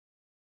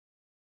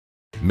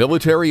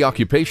Military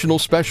Occupational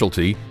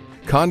Specialty,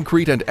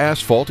 Concrete and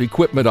Asphalt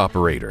Equipment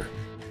Operator.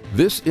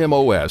 This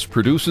MOS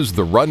produces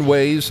the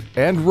runways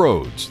and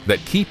roads that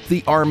keep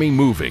the Army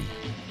moving.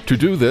 To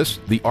do this,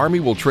 the Army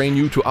will train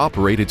you to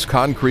operate its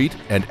concrete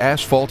and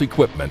asphalt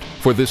equipment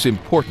for this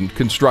important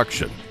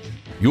construction.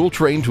 You'll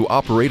train to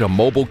operate a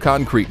mobile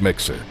concrete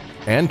mixer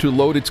and to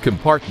load its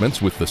compartments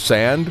with the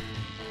sand,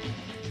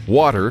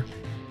 water,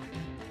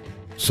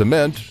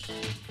 cement,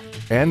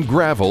 and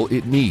gravel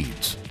it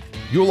needs.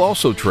 You'll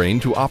also train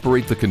to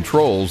operate the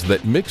controls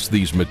that mix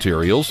these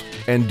materials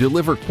and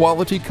deliver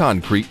quality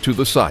concrete to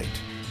the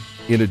site.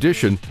 In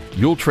addition,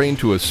 you'll train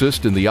to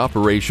assist in the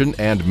operation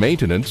and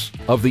maintenance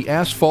of the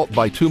asphalt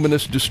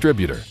bituminous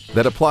distributor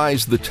that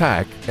applies the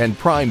tack and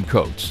prime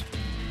coats,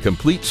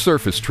 complete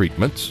surface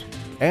treatments,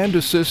 and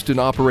assist in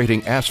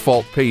operating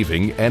asphalt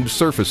paving and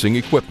surfacing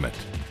equipment.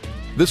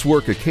 This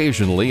work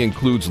occasionally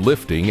includes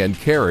lifting and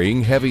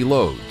carrying heavy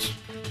loads.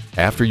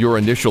 After your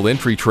initial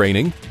entry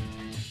training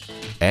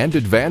and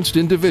advanced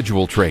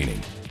individual training,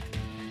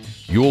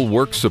 you'll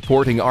work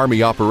supporting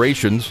Army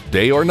operations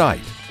day or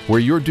night,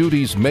 where your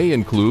duties may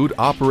include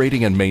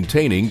operating and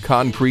maintaining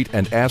concrete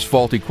and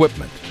asphalt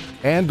equipment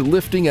and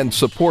lifting and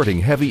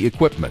supporting heavy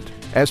equipment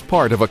as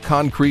part of a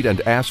concrete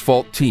and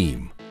asphalt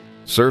team.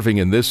 Serving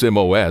in this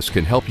MOS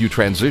can help you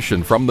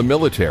transition from the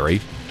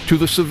military to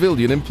the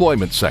civilian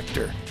employment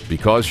sector,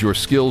 because your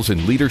skills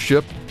in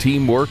leadership,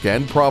 teamwork,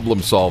 and problem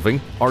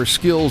solving are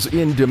skills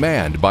in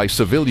demand by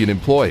civilian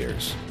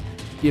employers.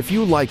 If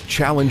you like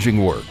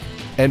challenging work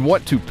and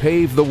want to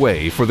pave the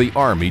way for the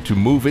Army to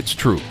move its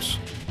troops,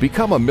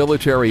 become a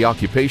Military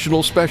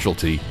Occupational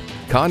Specialty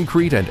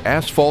Concrete and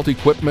Asphalt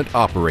Equipment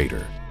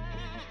Operator.